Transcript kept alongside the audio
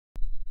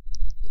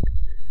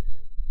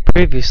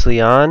Previously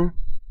on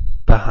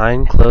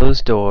Behind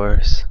Closed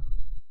Doors.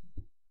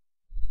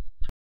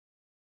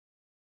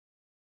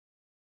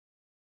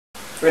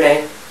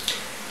 Renee,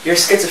 you're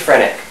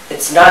schizophrenic.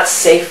 It's not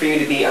safe for you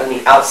to be on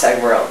the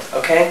outside world,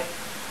 okay?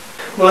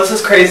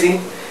 Melissa's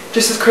crazy.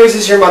 Just as crazy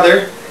as your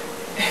mother.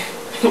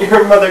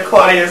 Your mother,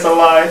 Claudia, is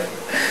alive.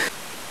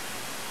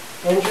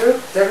 Andrew,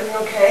 is everything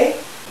okay?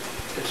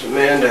 It's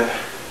Amanda.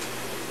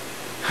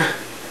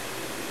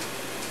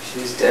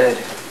 She's dead.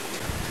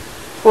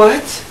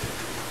 What?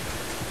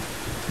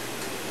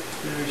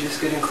 We were just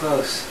getting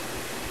close.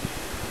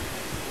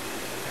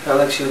 I felt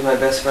like she was my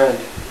best friend.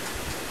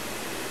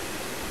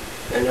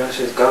 And now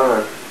she's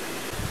gone.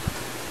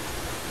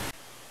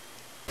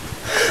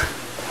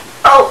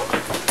 Oh!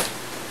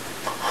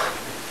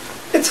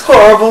 It's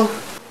horrible.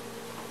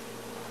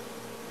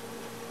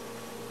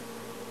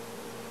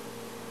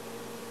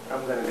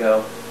 I'm gonna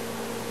go.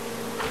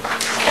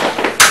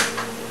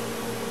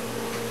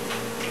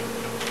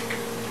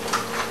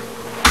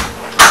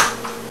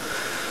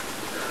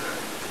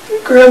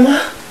 Grandma?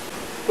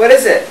 What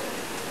is it?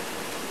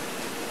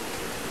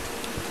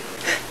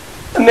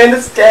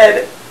 Amanda's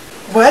dead.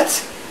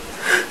 What?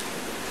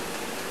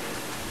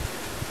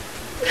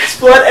 There's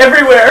blood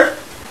everywhere.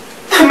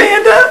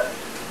 Amanda?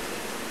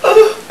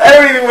 Oh, I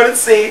don't even want to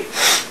see.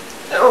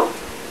 No.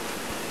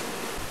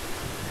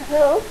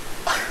 Help.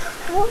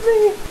 Help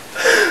me.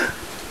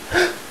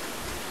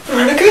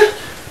 Veronica?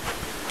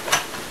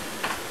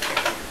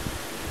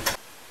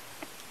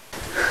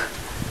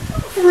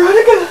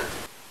 Veronica?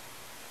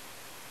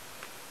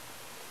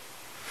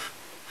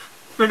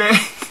 Renee?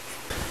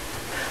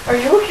 Are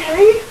you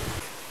okay?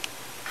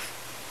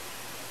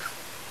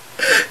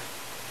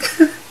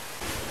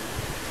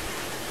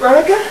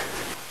 Veronica?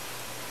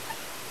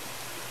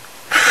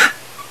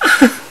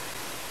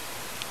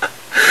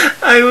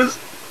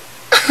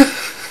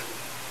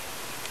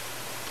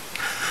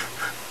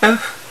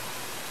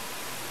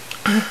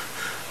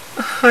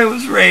 I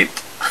was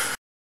raped.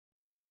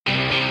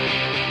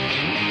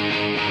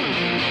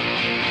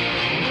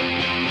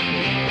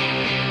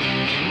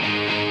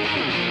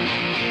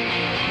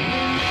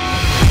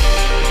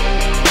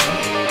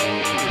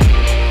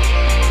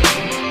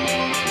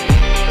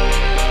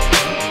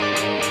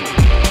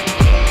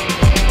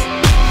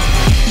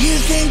 You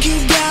think you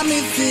got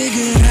me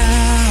figured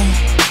out.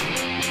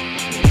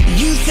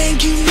 You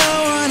think you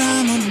know what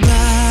I'm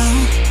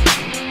about.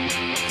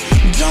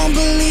 Don't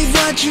believe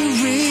what you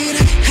read,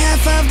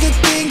 half of the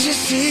things you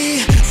see.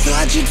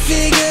 Thought you'd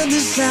figure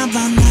this out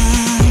by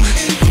now.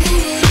 And who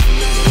would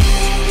know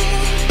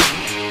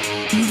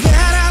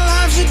that our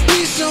lives would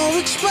be so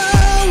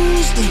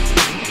exposed?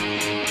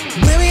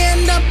 Where we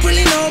end up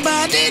really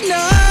nobody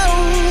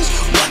knows.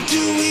 What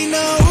do we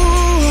know?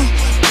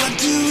 What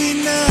do we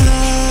know?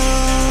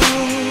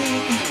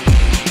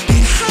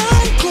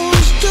 Behind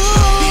closed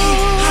doors.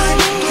 Behind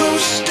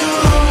closed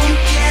doors. You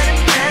can't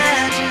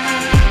imagine.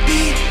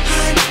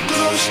 Behind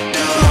closed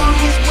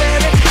doors. Where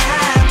it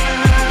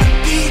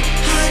happened.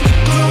 Behind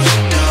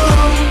closed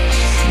doors.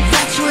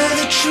 That's where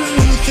the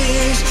truth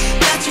is.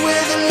 That's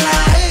where the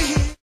lie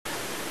is.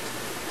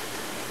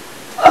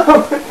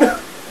 Oh no.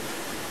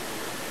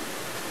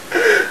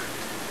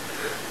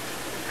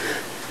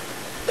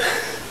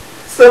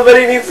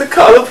 Somebody needs to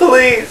call the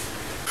police.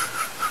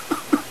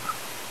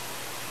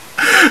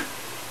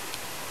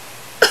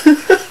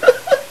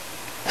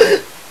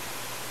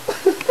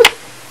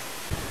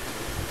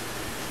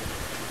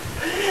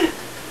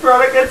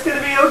 Veronica, it's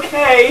gonna be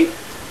okay.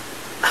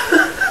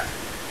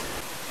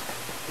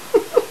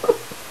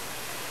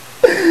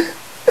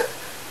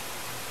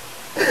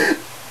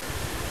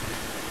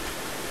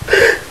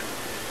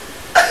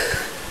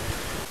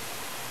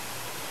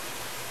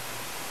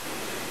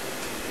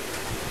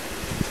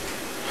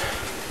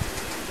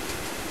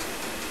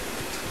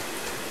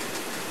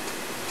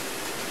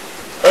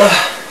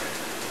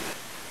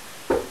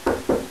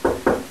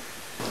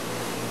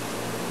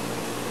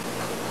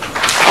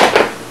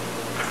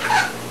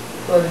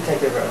 Hello,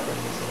 Detective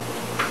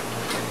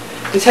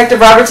Roberts. Detective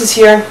Roberts is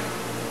here.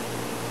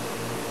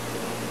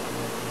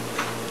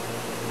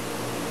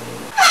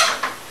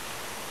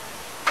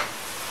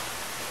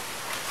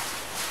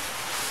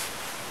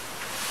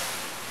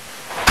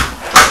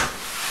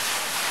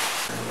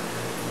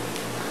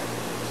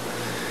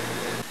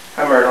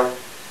 Hi, Myrtle.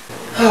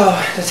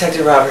 Oh,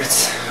 Detective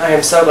Roberts, I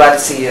am so glad to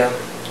see you.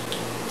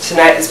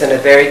 Tonight has been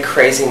a very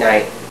crazy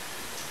night.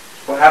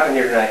 What happened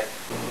here tonight?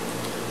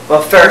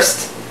 Well,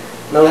 first,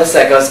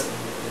 Melissa goes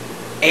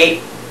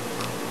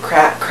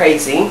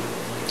crazy,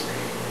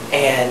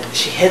 and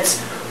she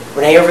hits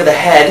Renee over the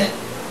head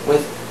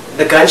with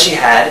the gun she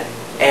had,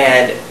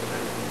 and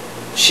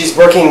she's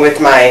working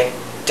with my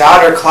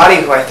daughter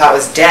Claudia, who I thought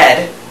was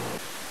dead.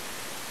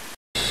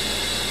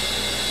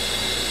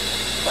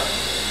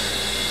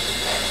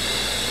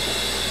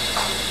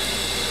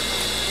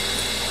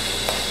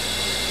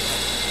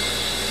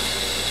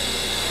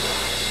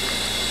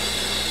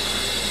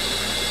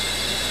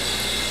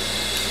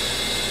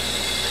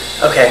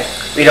 Okay,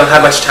 we don't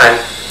have much time.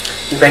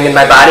 You bring in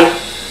my body?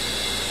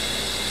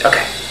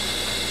 Okay.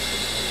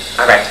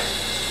 Alright.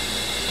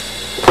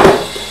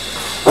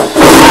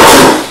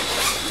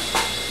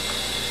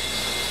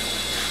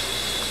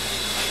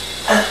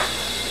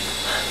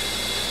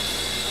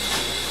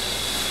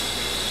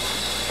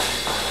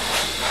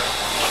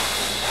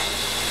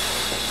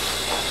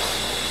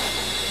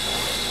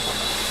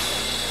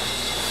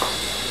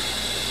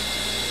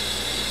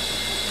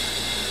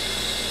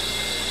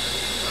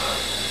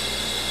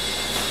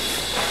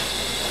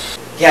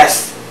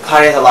 Yes,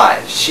 Claudia's alive.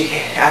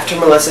 After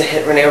Melissa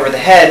hit Renee over the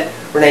head,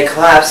 Renee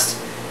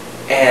collapsed,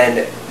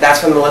 and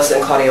that's when Melissa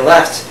and Claudia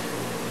left.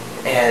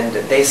 And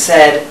they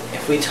said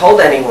if we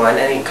told anyone,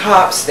 any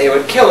cops, they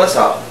would kill us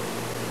all.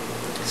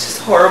 It's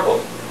just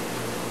horrible.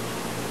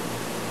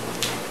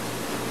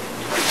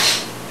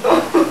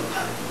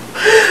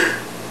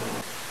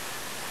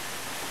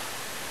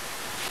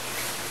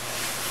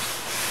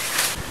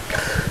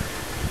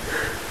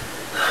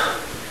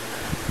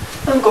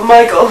 Uncle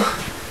Michael,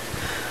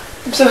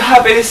 I'm so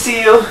happy to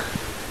see you.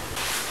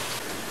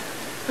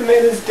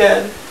 Amanda's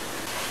dead.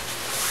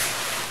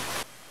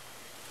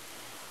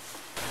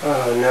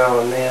 Oh no,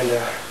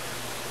 Amanda.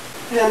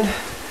 And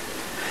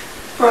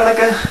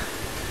Veronica,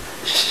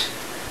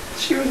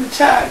 she was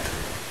attacked.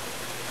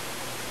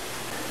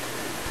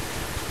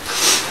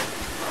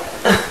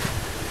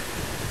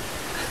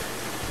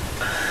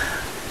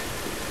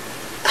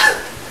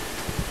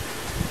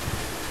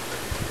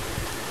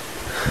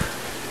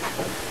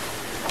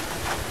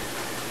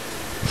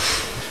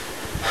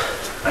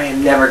 I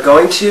am never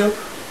going to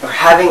or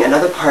having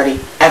another party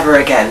ever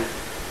again.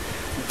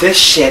 This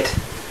shit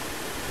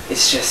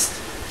is just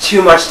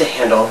too much to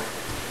handle.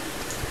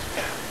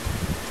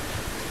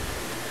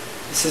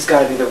 This has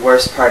got to be the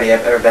worst party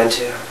I've ever been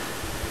to.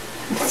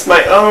 It's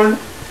my own.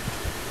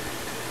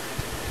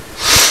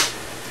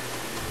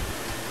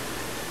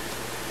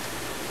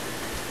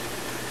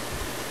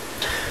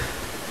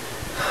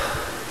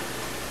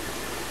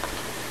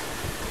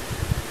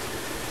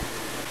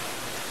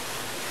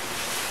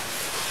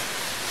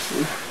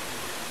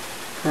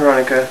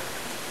 Veronica.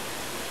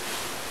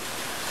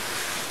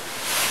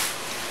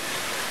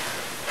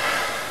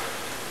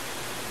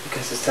 I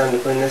guess it's time to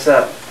clean this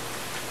up.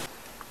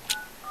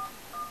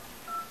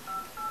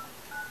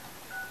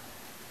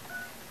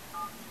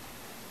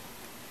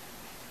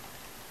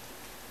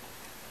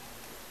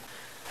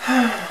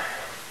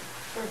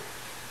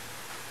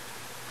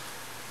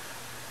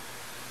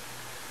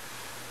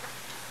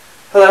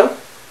 Hello?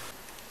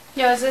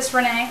 Yo, is this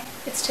Renee?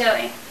 It's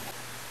Tilly.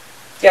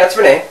 Yeah, it's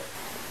Renee.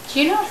 Do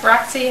you know if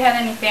Roxy had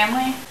any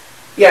family?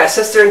 Yeah, a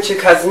sister and 2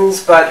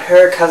 cousins, but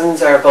her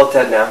cousins are both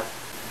dead now.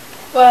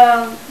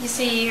 Well, you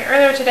see,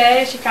 earlier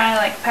today she kind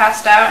of like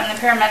passed out and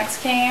the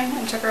paramedics came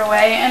and took her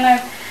away, and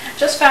I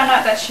just found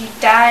out that she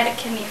died of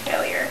kidney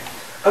failure.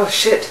 Oh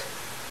shit.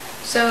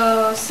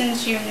 So,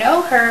 since you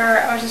know her,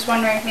 I was just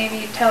wondering if maybe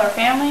you'd tell her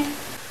family?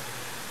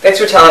 Thanks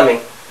for telling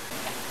me.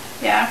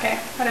 Yeah, okay,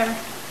 whatever.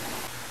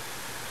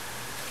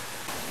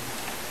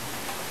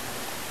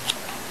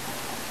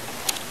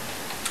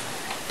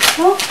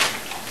 Well,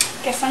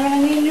 guess I'm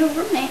gonna need a new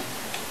roommate.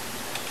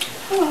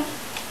 Oh.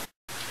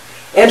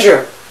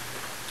 Andrew!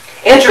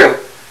 Andrew!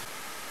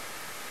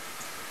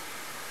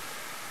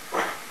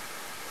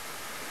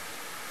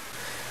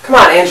 Come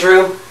on,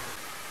 Andrew.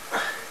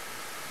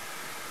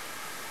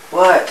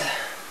 What?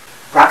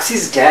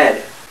 Roxy's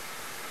dead.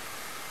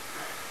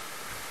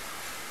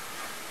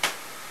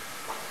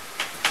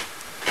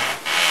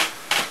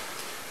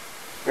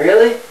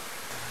 Really?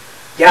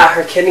 Yeah,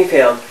 her kidney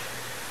failed.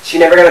 She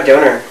never got a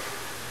donor.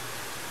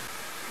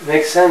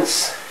 Makes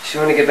sense. She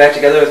wanted to get back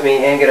together with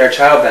me and get our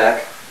child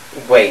back.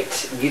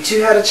 Wait, you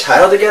 2 had a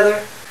child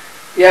together?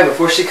 Yeah,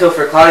 before she killed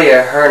for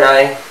Claudia, her and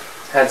I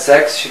had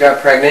sex, she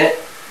got pregnant.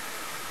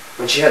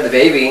 When she had the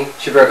baby,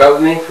 she broke up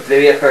with me, put the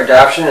baby up for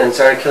adoption, and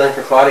started killing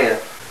for Claudia.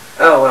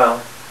 Oh,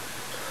 well.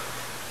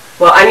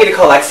 Well, I need to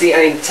call Lexi.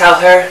 I need to tell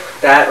her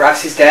that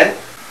Roxy's dead.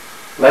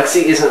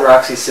 Lexi isn't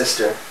Roxy's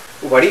sister.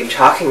 What are you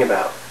talking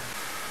about?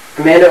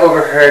 Amanda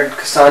overheard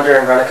Cassandra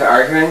and Veronica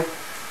arguing.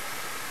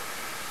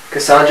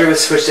 Cassandra was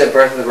switched at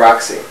birth with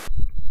Roxy.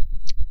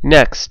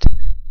 Next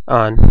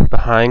on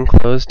Behind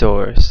Closed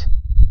Doors.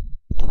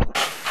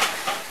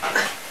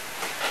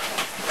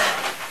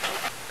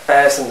 I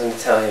have something to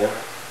tell you.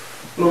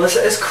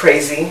 Melissa is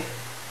crazy,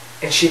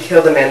 and she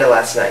killed Amanda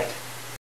last night.